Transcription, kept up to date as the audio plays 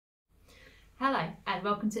Hello and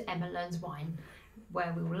welcome to Emma Learns Wine,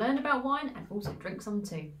 where we will learn about wine and also drink some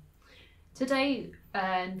too. Today,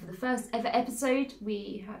 for the first ever episode,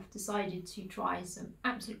 we have decided to try some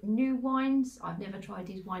absolute new wines. I've never tried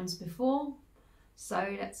these wines before,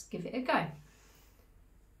 so let's give it a go.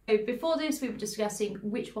 So before this, we were discussing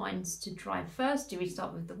which wines to try first. Do we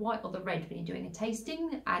start with the white or the red when you're doing a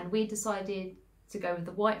tasting? And we decided to go with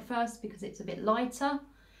the white first because it's a bit lighter.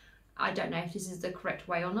 I don't know if this is the correct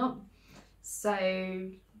way or not. So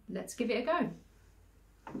let's give it a go.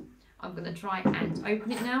 I'm going to try and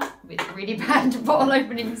open it now with really bad bottle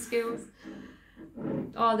opening skills.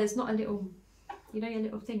 Oh, there's not a little, you know, your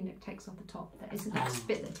little thing that takes off the top. There isn't that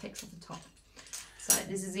bit that takes off the top. So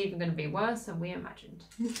this is even going to be worse than we imagined.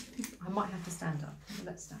 I might have to stand up.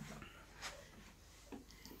 Let's stand up.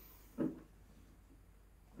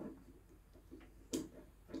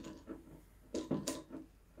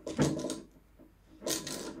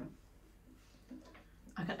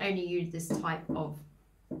 I can only use this type of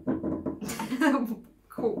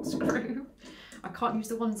corkscrew. I can't use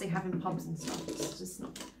the ones they have in pubs and stuff. It's just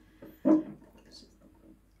not.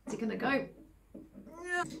 Is it gonna go?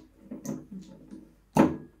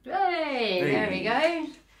 Hey, there we go.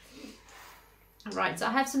 Right, so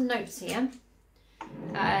I have some notes here.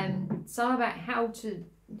 Some about how to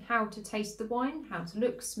taste the wine, how to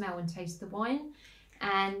look, smell, and taste the wine,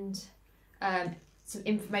 and some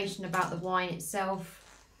information about the wine itself.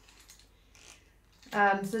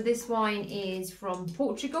 So this wine is from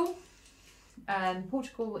Portugal.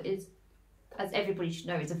 Portugal is, as everybody should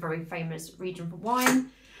know, is a very famous region for wine.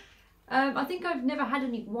 I think I've never had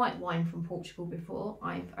any white wine from Portugal before.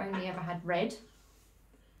 I've only ever had red.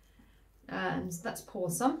 So let's pour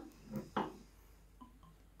some.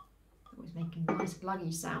 Always making a nice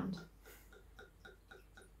gluggy sound.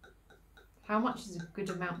 How much is a good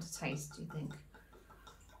amount to taste, do you think?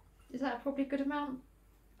 Is that probably a good amount?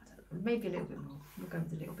 Maybe a little bit more. We'll go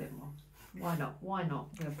with a little bit more. Why not? Why not?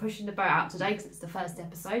 We're pushing the boat out today because it's the first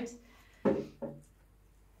episode.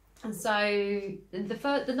 And so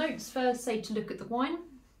the notes first say to look at the wine.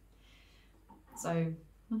 So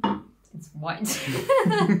it's white.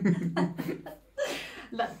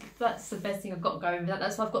 That's the best thing I've got going with that.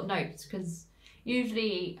 That's why I've got notes, because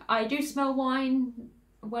usually I do smell wine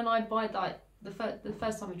when I buy, like the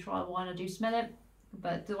first time we try wine, I do smell it.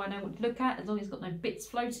 But do I know what to look at? As long as it's got no bits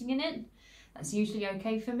floating in it, that's usually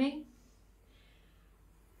okay for me.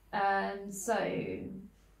 So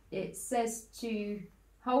it says to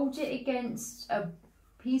hold it against a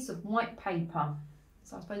piece of white paper.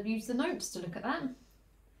 So I suppose we use the notes to look at that.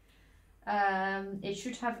 It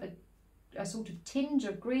should have a sort of tinge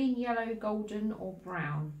of green, yellow, golden or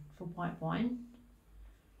brown for white wine.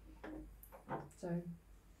 So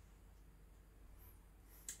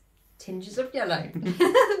tinges of yellow.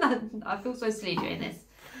 I feel so silly doing this.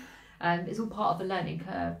 It's all part of the learning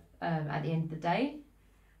curve at the end of the day.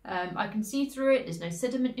 I can see through it. There's no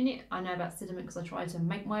sediment in it. I know about sediment because I tried to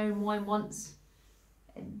make my own wine once.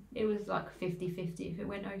 And it was like 50-50 if it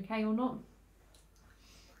went okay or not.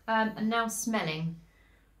 And now smelling.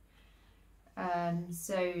 Let's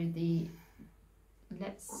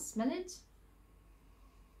smell it.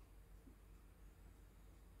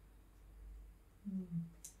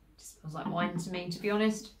 Smells like wine to me, to be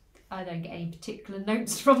honest. I don't get any particular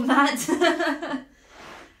notes from that.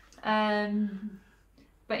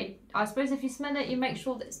 But I suppose if you smell it, you make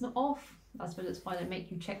sure that it's not off. I suppose that's why they make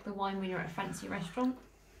you check the wine when you're at a fancy restaurant.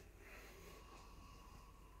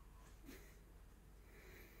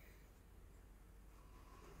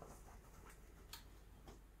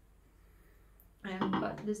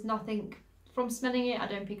 But there's nothing, from smelling it, I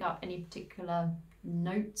don't pick up any particular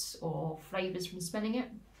notes or flavours from smelling it.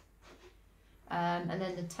 And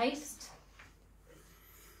then the taste.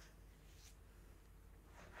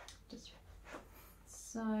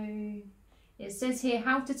 So it says here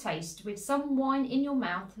how to taste. With some wine in your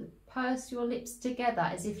mouth, purse your lips together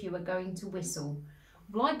as if you were going to whistle.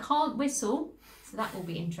 Well, I can't whistle, so that will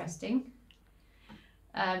be interesting.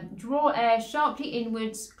 Draw air sharply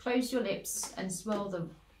inwards, close your lips and swirl the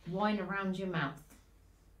wine around your mouth.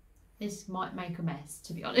 This might make a mess,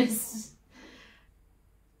 to be honest.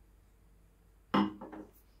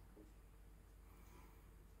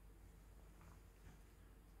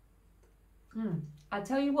 I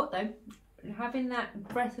tell you what though, having that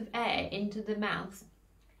breath of air into the mouth,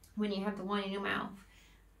 when you have the wine in your mouth,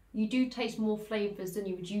 you do taste more flavours than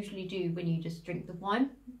you would usually do when you just drink the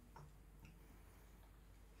wine.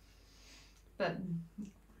 But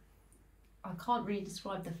I can't really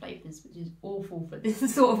describe the flavours, which is awful for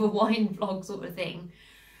this sort of a wine vlog sort of thing.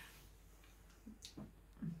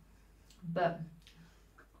 But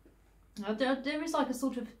There is like a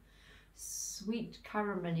sort of sweet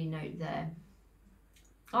caramelly note there.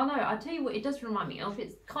 Oh no, I tell you what it does remind me of.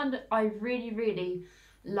 It's kind of, I really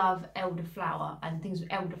love elderflower and things with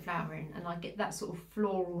elderflower in, and I get that sort of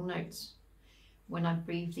floral notes when I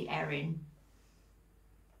breathe the air in.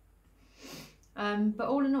 But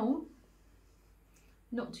all in all,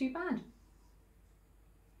 not too bad.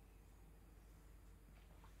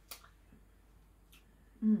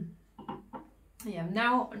 Yeah,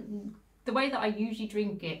 now the way that I usually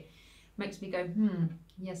drink it makes me go,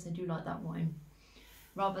 yes, I do like that wine.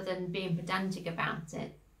 Rather than being pedantic about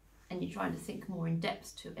it and you're trying to think more in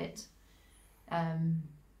depth to it,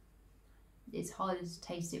 it's harder to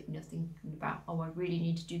taste it when you're thinking about, oh, I really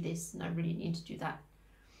need to do this and I really need to do that.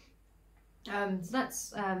 So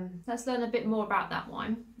let's learn a bit more about that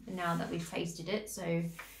wine now that we've tasted it. So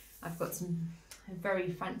I've got some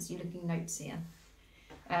very fancy looking notes here.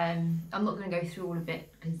 I'm not going to go through all of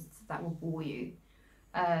it because that will bore you.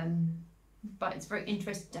 But it's very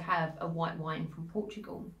interesting to have a white wine from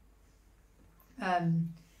Portugal. I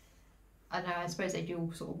know, I suppose they do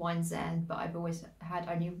all sort of wines there, but I've always had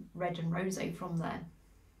only red and rosé from there.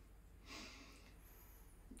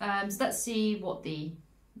 So let's see what the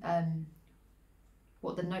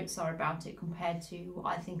notes are about it compared to what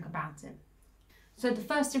I think about it. So the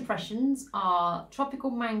first impressions are tropical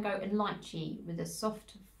mango and lychee with a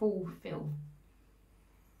soft full fill.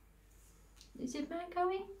 Is it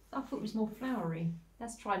mango-y? I thought it was more flowery.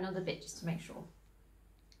 Let's try another bit just to make sure.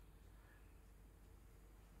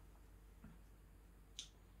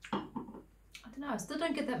 I don't know, I still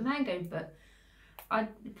don't get that mango, but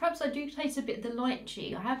perhaps I do taste a bit of the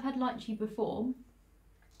lychee. I have had lychee before,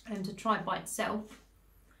 to try it by itself.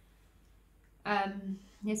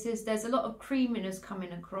 It says there's a lot of creaminess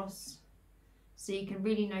coming across, so you can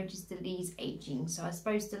really notice the lees aging. So I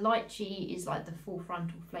suppose the lychee is like the full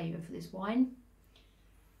frontal flavour for this wine.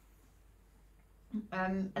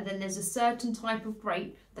 And then there's a certain type of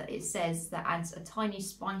grape that it says that adds a tiny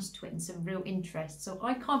spice to it and some real interest. So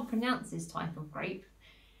I can't pronounce this type of grape,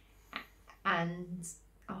 and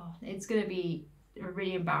it's going to be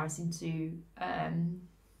really embarrassing to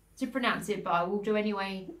pronounce it, but I will do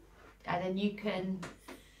anyway. And then you can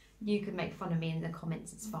make fun of me in the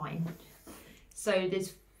comments, it's fine. So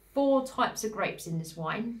there's 4 types of grapes in this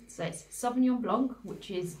wine. So it's Sauvignon Blanc, which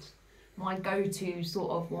is my go-to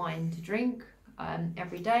sort of wine to drink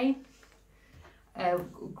every day. A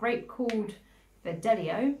grape called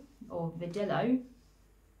Verdelho or Verdelho,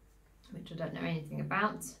 which I don't know anything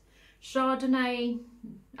about. Chardonnay.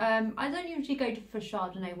 I don't usually go for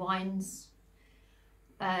Chardonnay wines,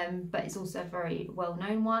 but it's also a very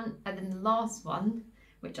well-known one. And then the last one,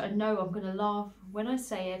 which I know I'm going to laugh when I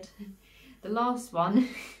say it, the last one,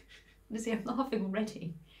 you see I'm laughing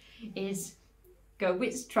already, is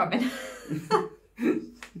Gewürztraminer.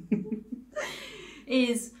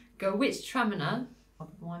 Is Gewürztraminer.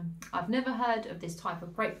 I've never heard of this type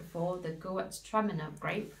of grape before, the Gewürztraminer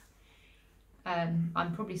grape.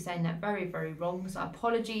 I'm probably saying that very, very wrong, so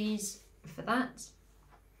apologies for that.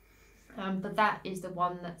 But that is the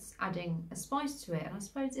one that's adding a spice to it, and I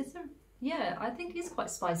suppose it's I think it's quite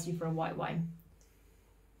spicy for a white wine.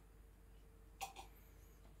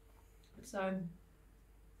 So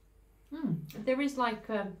there is like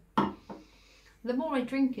the more I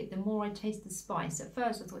drink it, the more I taste the spice. At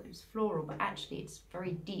first I thought it was floral, but actually it's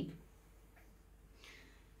very deep.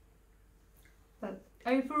 But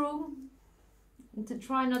overall, to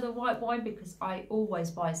try another white wine, because I always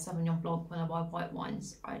buy Sauvignon Blanc when I buy white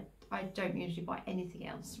wines. I don't usually buy anything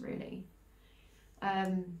else really.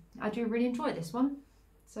 I do really enjoy this one,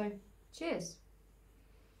 so cheers.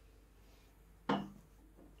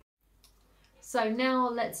 So now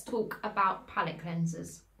let's talk about palette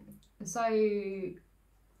cleansers. So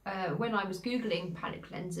when I was Googling palette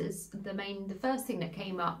cleansers, the first thing that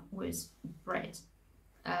came up was bread,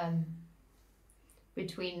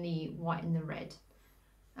 between the white and the red.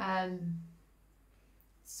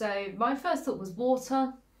 So my first thought was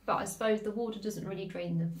water, but I suppose the water doesn't really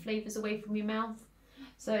drain the flavours away from your mouth.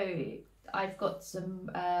 So I've got some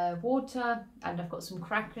water and I've got some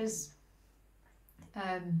crackers,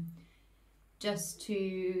 just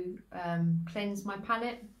to cleanse my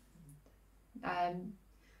palate.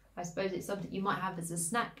 I suppose it's something you might have as a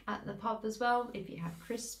snack at the pub as well, if you have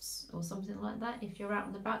crisps or something like that. If you're out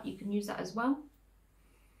and about, you can use that as well.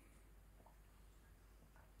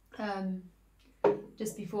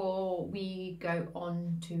 Just before we go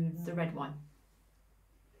on to the red wine.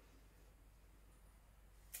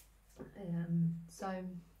 So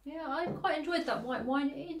yeah, I quite enjoyed that white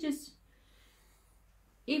wine. It just,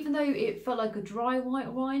 even though it felt like a dry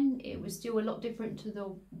white wine, it was still a lot different to the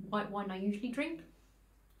white wine I usually drink.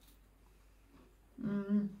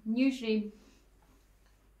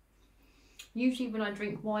 Usually when I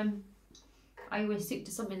drink wine, I always stick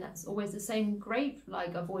to something that's always the same grape.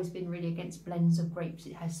 Like, I've always been really against blends of grapes.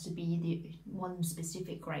 It has to be the one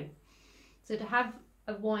specific grape. So to have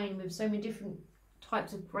a wine with so many different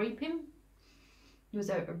types of grape in was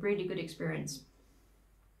a really good experience,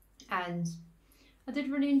 and I did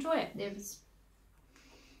really enjoy it. It was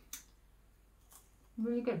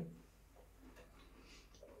really good.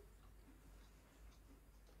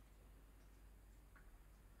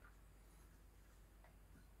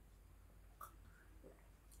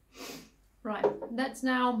 Right, let's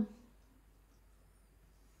now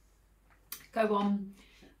go on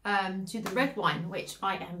to the red wine, which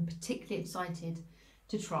I am particularly excited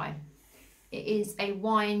to try. It is a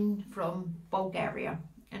wine from Bulgaria,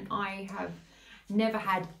 and I have never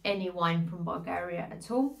had any wine from Bulgaria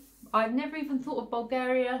at all. I've never even thought of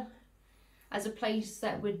Bulgaria as a place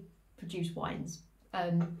that would produce wines.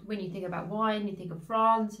 When you think about wine, you think of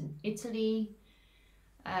France and Italy.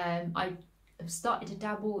 I have started to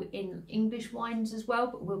dabble in English wines as well,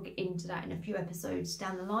 but we'll get into that in a few episodes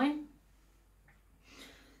down the line.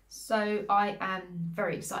 So I am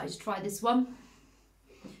very excited to try this one.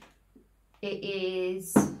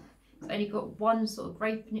 It's only got one sort of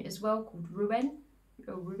grape in it as well, called Ruen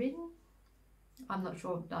or Ruen. I'm not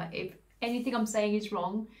sure. If anything I'm saying is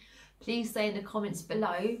wrong, please say in the comments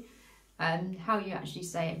below how you actually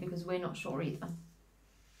say it, because we're not sure either.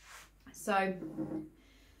 So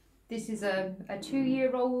this is a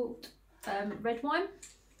 2-year-old red wine.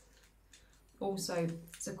 Also,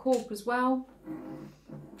 it's a cork as well,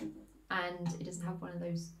 and it doesn't have one of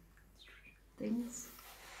those things.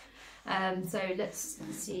 So let's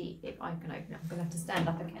see if I can open it. I'm going to have to stand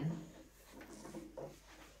up again.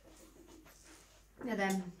 And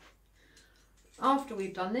then after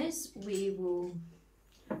we've done this, we will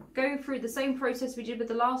go through the same process we did with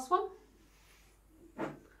the last one,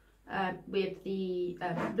 with the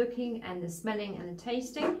looking and the smelling and the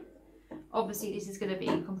tasting. Obviously this is going to be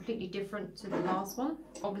completely different to the last one.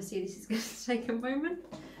 Obviously this is going to take a moment.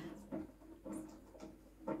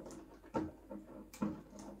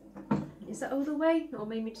 Is that all the way? Or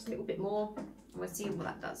maybe just a little bit more? We'll see what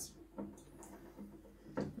that does.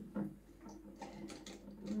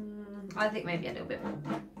 I think maybe a little bit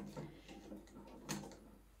more.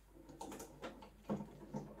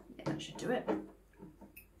 Yeah, that should do it.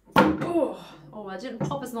 Oh, I didn't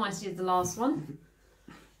pop as nicely as the last one.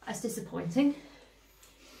 That's disappointing.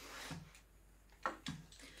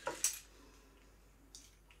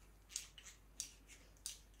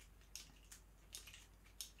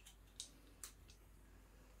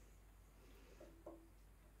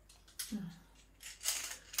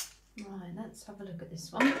 Right, let's have a look at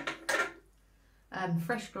this one.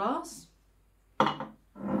 Fresh glass. Let's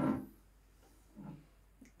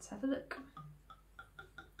have a look.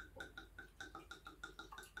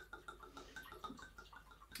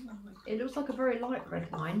 It looks like a very light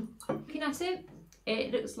red wine. Looking at it,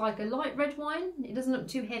 it looks like a light red wine. It doesn't look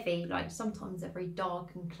too heavy, like sometimes they're very dark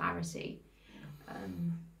and clarity.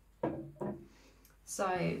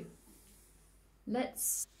 So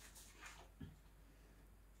let's...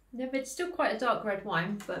 No, but it's still quite a dark red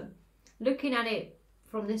wine, but looking at it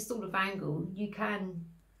from this sort of angle, you can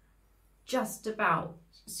just about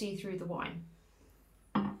see through the wine.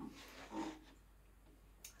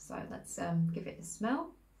 So let's give it a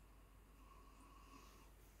smell.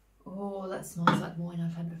 Oh, that smells like wine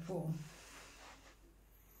I've had before.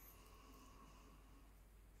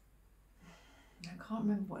 I can't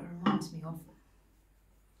remember what it reminds me of.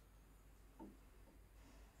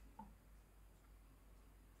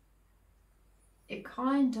 It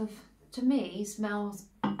kind of, to me, smells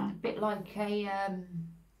a bit like a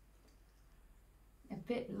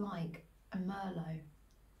Merlot.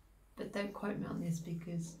 But don't quote me on this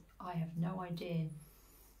because I have no idea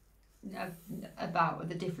about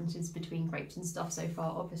the differences between grapes and stuff so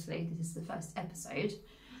far. Obviously this is the first episode,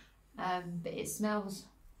 but it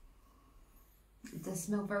does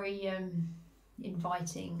smell very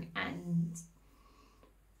inviting, and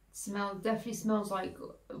definitely smells like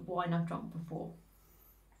wine I've drunk before.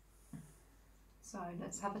 So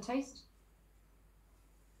let's have a taste.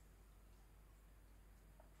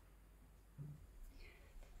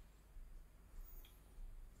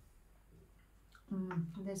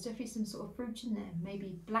 There's definitely some sort of fruit in there,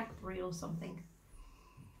 maybe blackberry or something.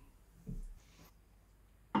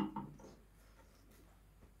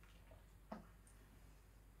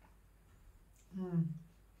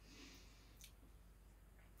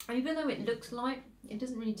 Even though it looks light, it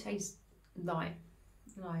doesn't really taste light.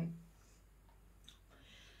 Like,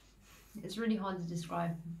 it's really hard to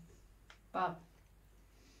describe, but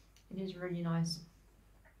it is really nice.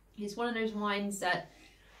 It's one of those wines that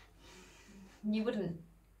you wouldn't,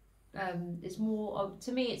 it's more of,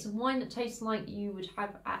 to me, it's a wine that tastes like you would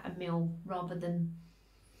have at a meal rather than,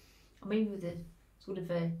 maybe with a sort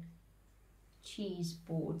of a cheese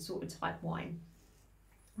board sort of type wine,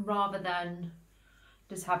 rather than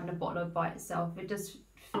just having a bottle by itself. It does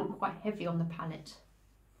feel quite heavy on the palate,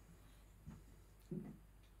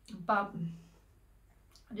 but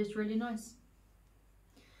it's really nice.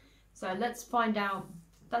 So let's find out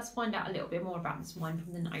a little bit more about this wine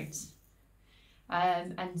from the notes,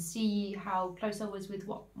 and see how close I was with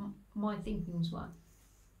what my thinkings were.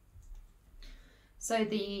 So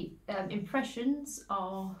the impressions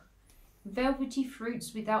are velvety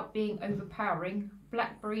fruits without being overpowering,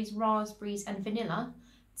 blackberries, raspberries and vanilla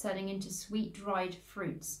turning into sweet dried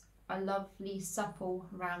fruits, a lovely supple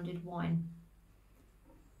rounded wine.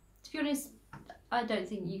 To be honest, I don't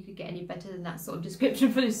think you could get any better than that sort of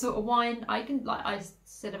description for this sort of wine. I can, like I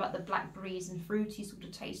said about the blackberries and fruity sort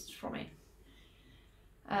of taste from it.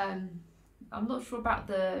 I'm not sure about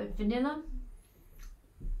the vanilla.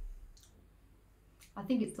 I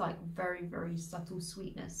think it's like very, very subtle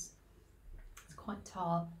sweetness. It's quite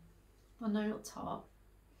tart. Oh no, not tart.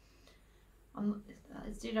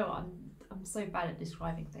 You know, I'm so bad at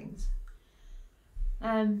describing things.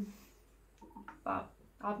 But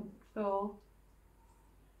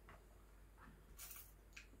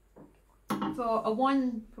for a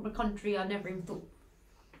wine from a country I never even thought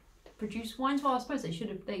to produce wines. Well, I suppose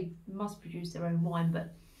they must produce their own wine,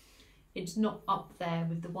 but it's not up there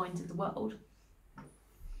with the wines of the world.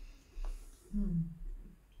 And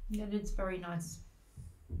it's very nice.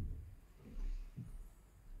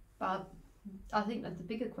 But I think that the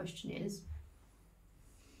bigger question is,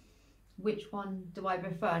 which one do I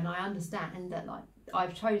prefer? And I understand that, like,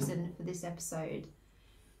 I've chosen for this episode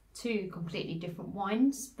 2 completely different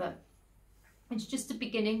wines, but it's just a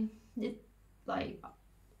beginning. To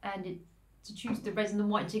choose the resin and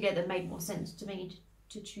white together made more sense to me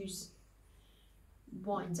to choose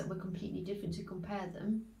wines that were completely different to compare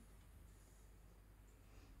them.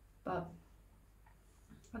 But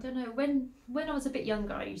I don't know, when I was a bit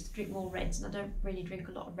younger I used to drink more reds, and I don't really drink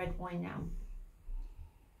a lot of red wine now.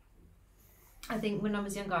 I think when I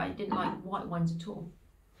was younger I didn't like white wines at all,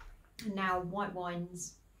 and now white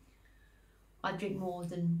wines I drink more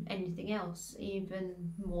than anything else,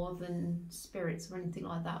 even more than spirits or anything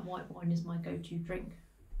like that. White wine is my go-to drink.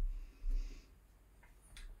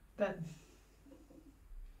 But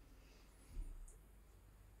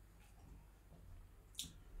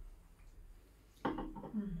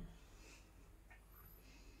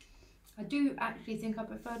I do actually think I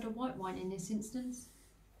prefer the white wine in this instance.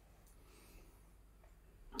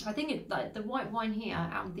 I think it, like the white wine here,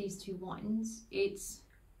 out of these 2 wines, it's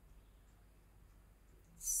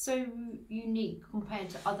so unique compared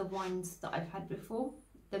to other wines that I've had before.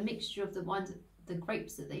 The mixture of the wines, the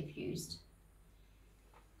grapes that they've used,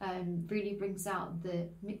 really brings out the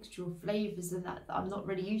mixture of flavours and that I'm not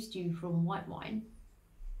really used to from white wine.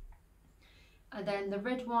 And then the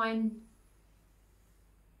red wine,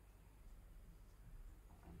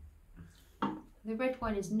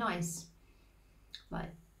 is nice.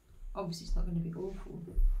 Like, obviously it's not going to be awful,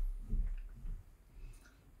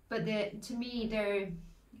 but to me, they're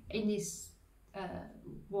in this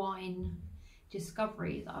wine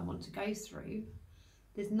discovery that I want to go through.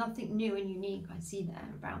 There's nothing new and unique I see there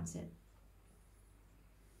about it.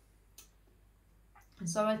 And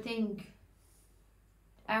so I think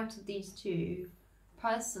out of these 2,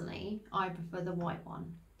 personally, I prefer the white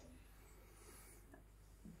one.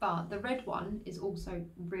 But the red one is also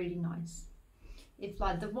really nice. If,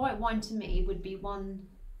 like, the white wine to me would be one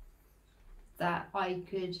that I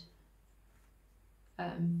could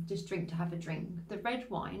just drink to have a drink. The red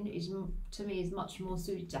wine is, to me, is much more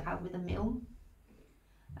suited to have with a meal.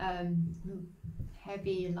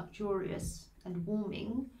 Heavy and luxurious and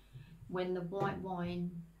warming, when the white wine,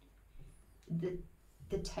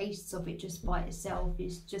 the tastes of it just by itself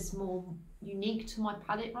is just more unique to my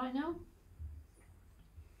palate right now.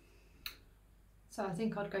 So I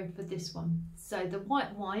think I'd go for this one. So the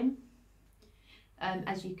white wine,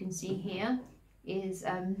 as you can see here, is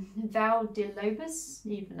Vale de Lobos,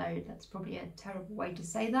 even though that's probably a terrible way to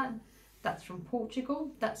say that. That's from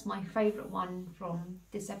Portugal. That's my favourite one from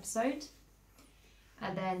this episode.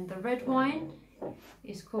 And then the red wine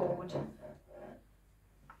is called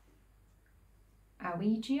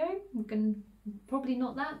Augeo. I'm going probably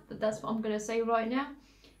not that, but that's what I'm going to say right now.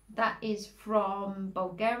 That is from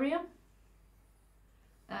Bulgaria.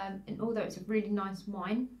 And although it's a really nice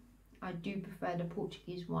wine, I do prefer the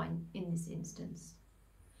Portuguese wine in this instance.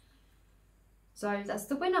 So that's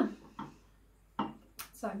the winner.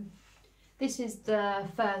 So this is the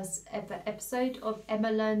first ever episode of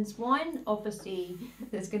Emma Learns Wine. Obviously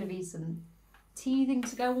there's going to be some teething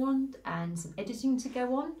to go on and some editing to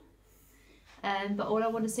go on. But all I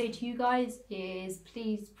want to say to you guys is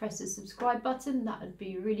please press the subscribe button. That would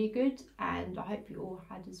be really good, and I hope you all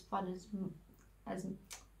had as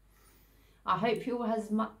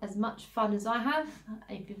much fun as I have.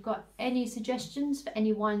 If you've got any suggestions for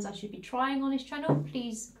any wines I should be trying on this channel,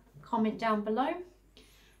 please comment down below,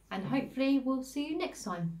 and hopefully we'll see you next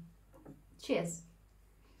time. Cheers.